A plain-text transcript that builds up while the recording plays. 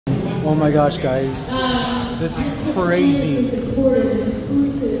Oh my gosh, guys. This is crazy.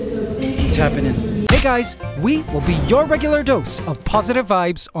 It's happening. Hey guys, we will be your regular dose of positive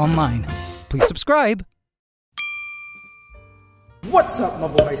vibes online. Please subscribe. What's up,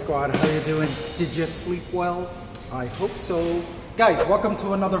 Mabuhay Squad? How you doing? Did you sleep well? I hope so. Guys, welcome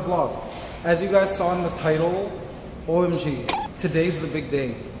to another vlog. As you guys saw in the title, OMG, today's the big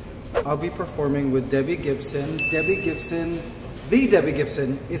day. I'll be performing with Debbie Gibson. Debbie Gibson, the Debbie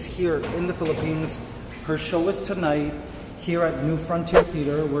Gibson, is here in the Philippines. Her show is tonight here at New Frontier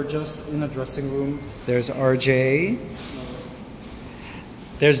Theater. We're just in a dressing room. There's RJ.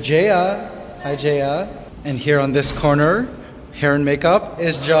 There's Jeah. Hi, Jeah. And here on this corner, hair and makeup,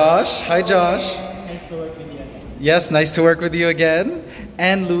 is Josh. Hi, Josh. Nice to work with you again. Yes, nice to work with you again.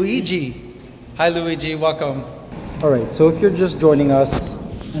 And Luigi. Hi, Luigi. Welcome. All right, so if you're just joining us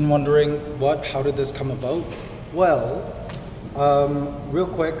and wondering how did this come about? Well, real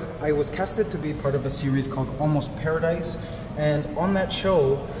quick, I was casted to be part of a series called Almost Paradise, and on that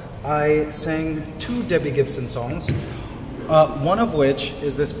show, I sang 2 Debbie Gibson songs, one of which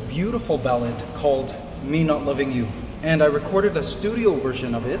is this beautiful ballad called Me Not Loving You, and I recorded a studio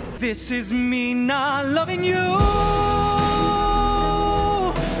version of it. This is me not loving you.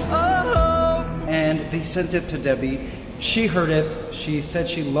 And they sent it to Debbie. She heard it, she said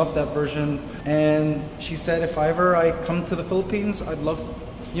she loved that version, and she said if I come to the Philippines, I'd love,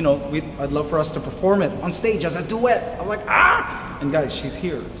 I'd love for us to perform it on stage as a duet. I'm like, ah! And guys, she's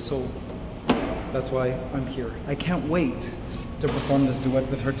here, so that's why I'm here. I can't wait to perform this duet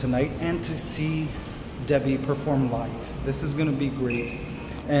with her tonight and to see Debbie perform live. This is gonna be great.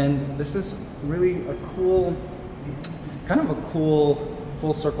 And this is really a cool, kind of a cool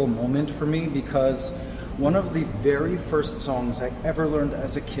full circle moment for me, because one of the very first songs I ever learned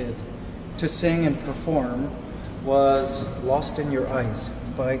as a kid to sing and perform was Lost in Your Eyes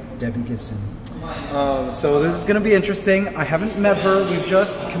by Debbie Gibson. So this is going to be interesting. I haven't met her, we've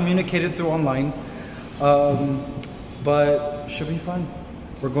just communicated through online, but should be fun.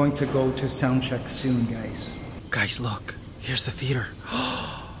 We're going to go to sound check soon, guys. Guys, look, here's the theater.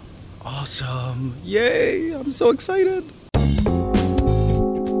 Awesome, yay, I'm so excited.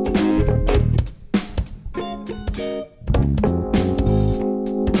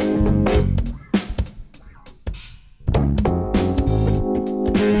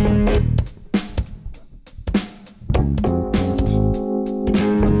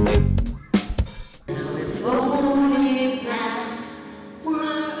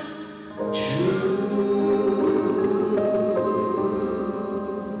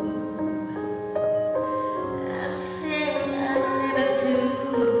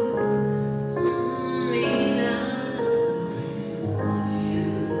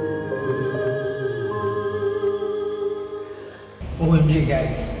 OMG,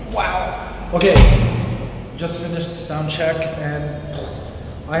 guys, wow. Okay, just finished sound check and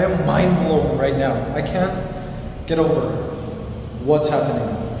I am mind blown right now. I can't get over what's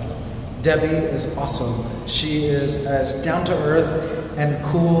happening. Debbie is awesome. She is as down to earth and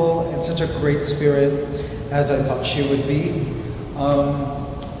cool and such a great spirit as I thought she would be.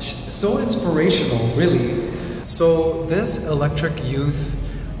 So inspirational, really. So this Electric Youth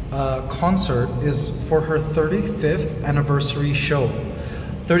concert is for her 35th anniversary show.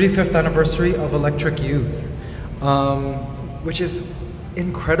 35th anniversary of Electric Youth, which is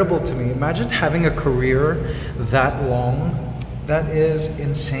incredible to me. Imagine having a career that long. That is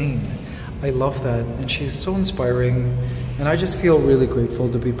insane. I love that, and she's so inspiring, and I just feel really grateful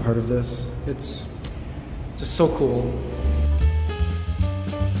to be part of this. It's just so cool.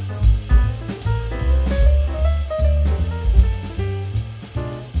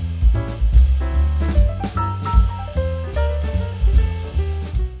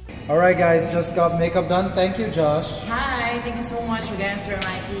 All right, guys, just got makeup done. Thank you, Josh. Hi, thank you so much for dancer,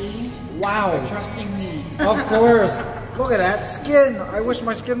 Mikey. Wow. For trusting me. Of course. Look at that skin. I wish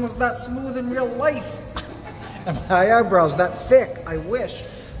my skin was that smooth in real life. And my eyebrows that thick. I wish.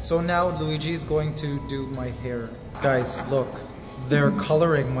 So now Luigi's going to do my hair. Guys, look. They're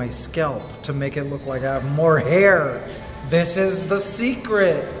coloring my scalp to make it look like I have more hair. This is the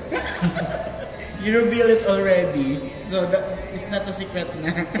secret. You reveal it already, so it's not a secret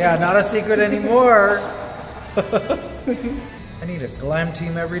now. Yeah, not a secret anymore. I need a glam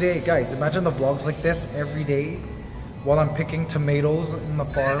team every day. Guys, imagine the vlogs like this every day while I'm picking tomatoes in the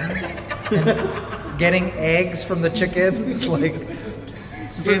farm and getting eggs from the chickens. Like,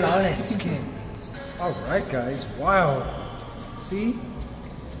 flawless skin. All right, guys. Wow. See?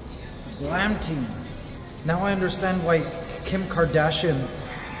 Glam team. Now I understand why Kim Kardashian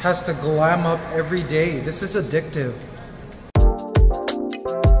has to glam up every day. This is addictive.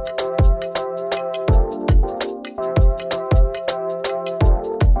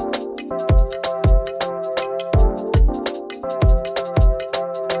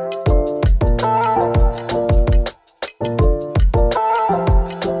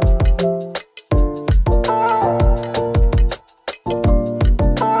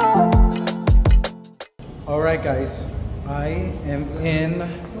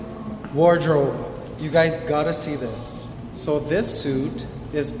 wardrobe. You guys gotta see this. So this suit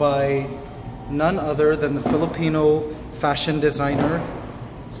is by none other than the Filipino fashion designer,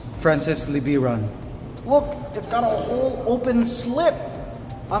 Francis Libiran. Look, it's got a whole open slip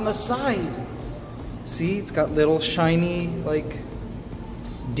on the side. See, it's got little shiny, like,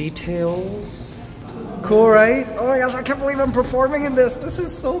 details. Cool, right? Oh my gosh, I can't believe I'm performing in this. This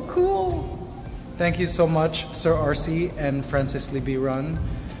is so cool. Thank you so much, Sir RC and Francis Libiran,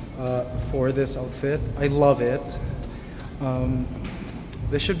 for this outfit. I love it.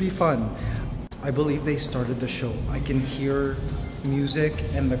 This should be fun. I believe they started the show. I can hear music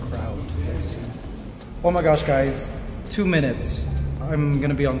and the crowd. Let's see. Oh my gosh, guys, 2 minutes. I'm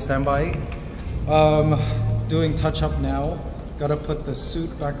gonna be on standby. Doing touch up now. Gotta put the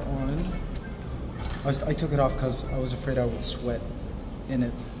suit back on. I took it off because I was afraid I would sweat in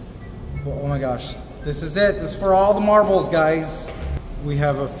it. But oh my gosh, this is it. This is for all the marbles, guys. We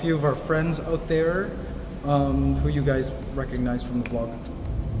have a few of our friends out there who you guys recognize from the vlog.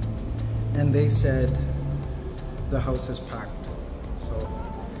 And they said the house is packed. So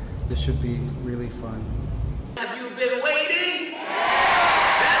this should be really fun. Have you been waiting?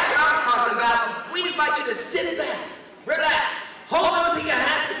 That's what I'm talking about. We invite you to sit back, relax, hold on to your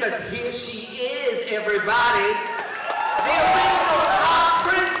hats because here she is, everybody. The original pop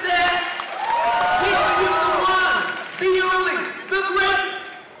princess. Here you the one, the only, the great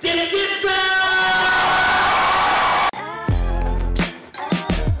Jeah Yason.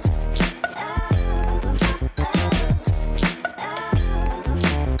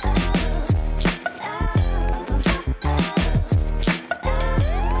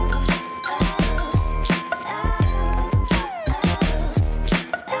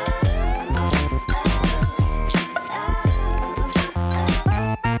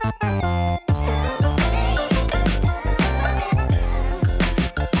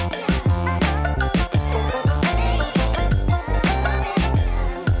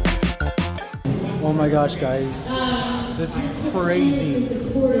 Oh my gosh, guys. This is crazy.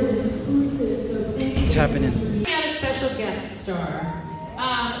 It's happening. We had a special guest star.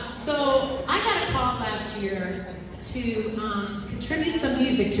 So I got a call last year to contribute some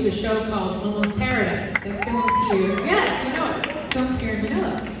music to a show called Almost Paradise that films here. Yes, you know it. Films here in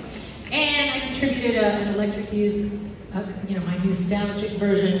Manila. And I contributed an Electric Youth, my nostalgic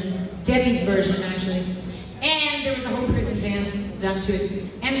version, Debbie's version actually. And there was a whole prison dance done to it.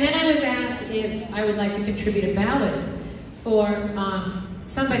 And then I was asked if I would like to contribute a ballad for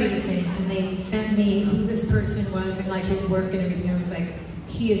somebody to sing. And they sent me who this person was and like his work and everything. I was like,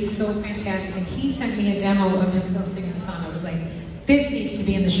 he is so fantastic. And he sent me a demo of himself singing the song. I was like, this needs to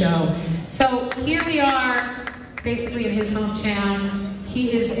be in the show. So here we are, basically in his hometown.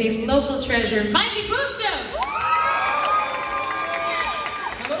 He is a local treasure, Mikey Bustos.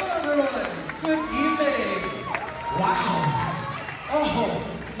 Hello everyone, good evening. Wow. Oh,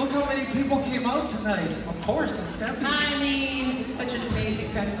 look how many people came out tonight. Of course, it's Debbie. I mean, it's such an amazing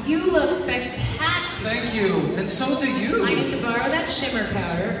crowd. You look spectacular. Thank you, and so do you. I need to borrow that shimmer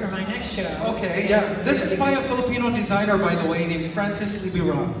powder for my next show. Okay, yeah. This is by a Filipino designer, by the way, named Francis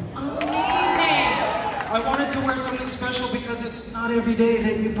Libiran. Amazing. I wanted to wear something special because it's not every day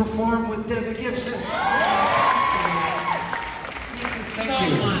that you perform with Gibson. Thank you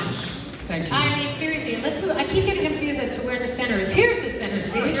so much. Thank you. I mean, seriously, let's move. I keep getting confused as to where the center is. Here's the center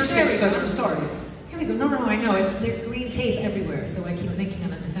stage. Here's There the we center, go. sorry. Here we go. No, I know. There's green tape everywhere, so I keep thinking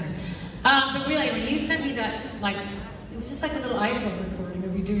I'm in the center. But really, when you sent me that, it was just like a little iPhone recording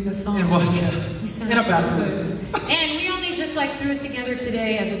of you doing the song. It was, You sound in a so bathroom. good. And we only just threw it together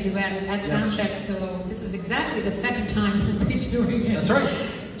today as a duet at soundcheck, so this is exactly the second time we'll be doing it. That's right.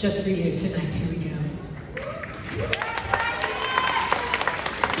 Just for you tonight. Here we go.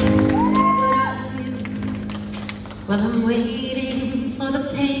 While I'm waiting for the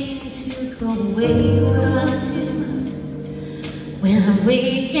pain to go away, what do I do? When I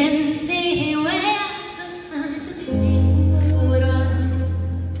wake and say, where's the sun today? What do I do?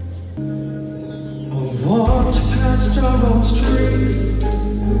 I walked past our old street,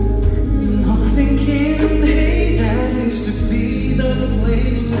 not thinking, hey, that used to be the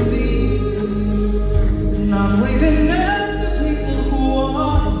place to be. Not waving at the people who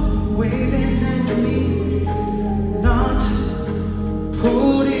are waving at me, not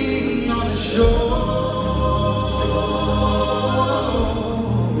putting on a show.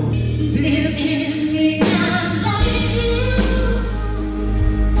 This is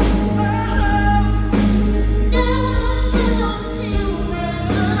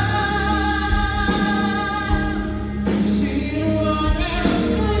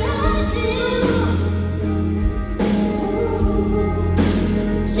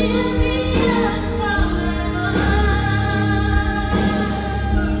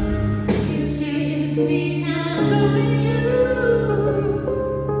me now, loving you.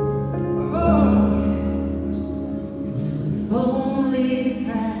 Oh, if only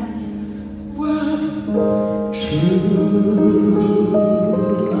that were true.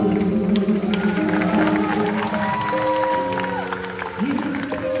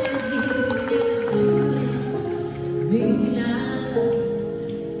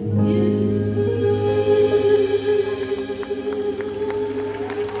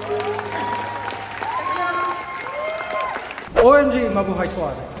 OMG, Mabuhay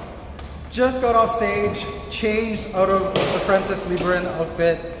Squad. Just got off stage, changed out of the Francis Libran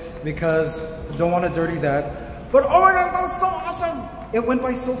outfit because I don't want to dirty that. But oh my god, that was so awesome! It went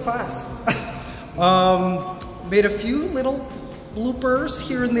by so fast. Made a few little bloopers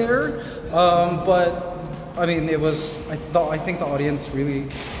here and there, but I mean, it was, I think the audience really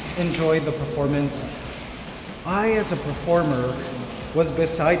enjoyed the performance. I, as a performer, was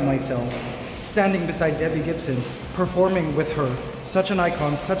beside myself, standing beside Debbie Gibson, performing with her. Such an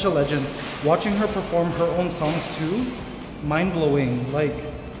icon, such a legend. Watching her perform her own songs too, mind-blowing. Like,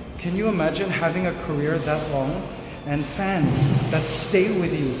 can you imagine having a career that long and fans that stay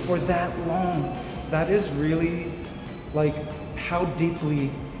with you for that long? That is really, like, how deeply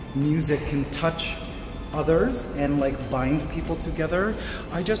music can touch others and like bind people together.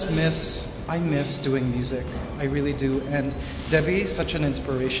 I miss doing music. I really do. And Debbie is such an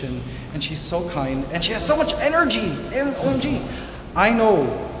inspiration, and she's so kind, and she has so much energy. OMG. I know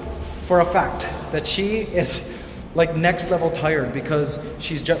for a fact that she is like next level tired because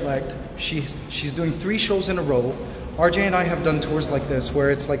she's jet lagged. She's doing 3 shows in a row. RJ and I have done tours like this where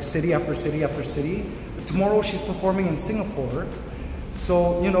it's like city after city after city. But tomorrow she's performing in Singapore.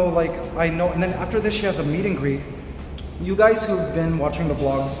 So, you know, like, I know, and then after this she has a meet and greet. You guys who've been watching the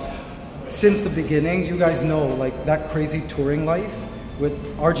vlogs since the beginning, you guys know, like, that crazy touring life. With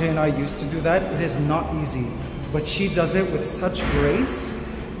RJ and I used to do that. It is not easy, but she does it with such grace,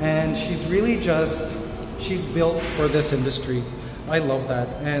 and she's really just, she's built for this industry. I love that.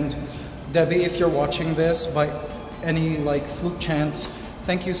 And Debbie, if you're watching this by any like fluke chance,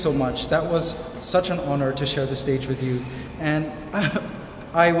 thank you so much. That was such an honor to share the stage with you, and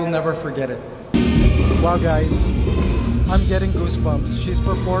I will never forget it. Wow guys, I'm getting goosebumps. She's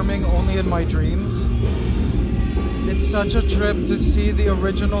performing only in my dreams. It's such a trip to see the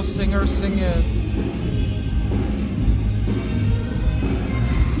original singer sing it.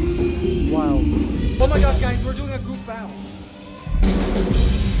 Wow. Oh my gosh guys, we're doing a group bow.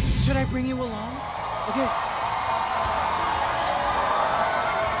 Should I bring you along? Okay.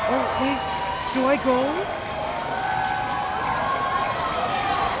 Oh wait, do I go?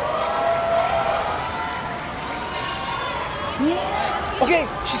 Okay,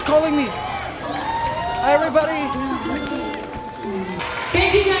 she's calling me. Hi everybody.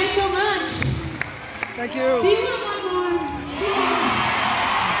 Thank you guys so much. Thank you. Do you want one more?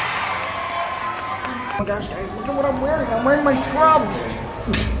 Oh my gosh guys, look at what I'm wearing. I'm wearing my scrubs.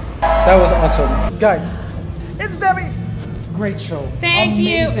 That was awesome. Guys, it's Debbie. Great show. Thank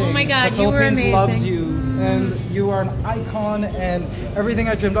amazing. you. Oh my God, the you were Philippines amazing. loves you, and you are an icon and everything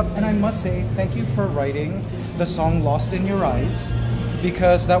I dreamed of. And I must say, thank you for writing the song Lost in Your Eyes,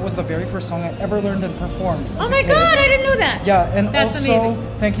 because that was the very first song I ever learned and performed. Oh my God, I didn't know that. Yeah, and that's also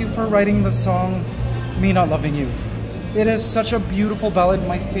amazing. Thank you for writing the song Me Not Loving You. It is such a beautiful ballad,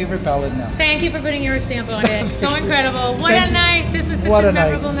 my favorite ballad now. Thank you for putting your stamp on it. So incredible. What a night. This was such What a a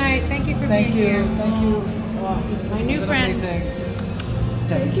night. memorable night. Thank you for being here. Thank you. My new friend.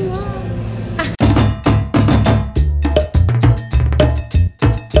 Debbie Gibson.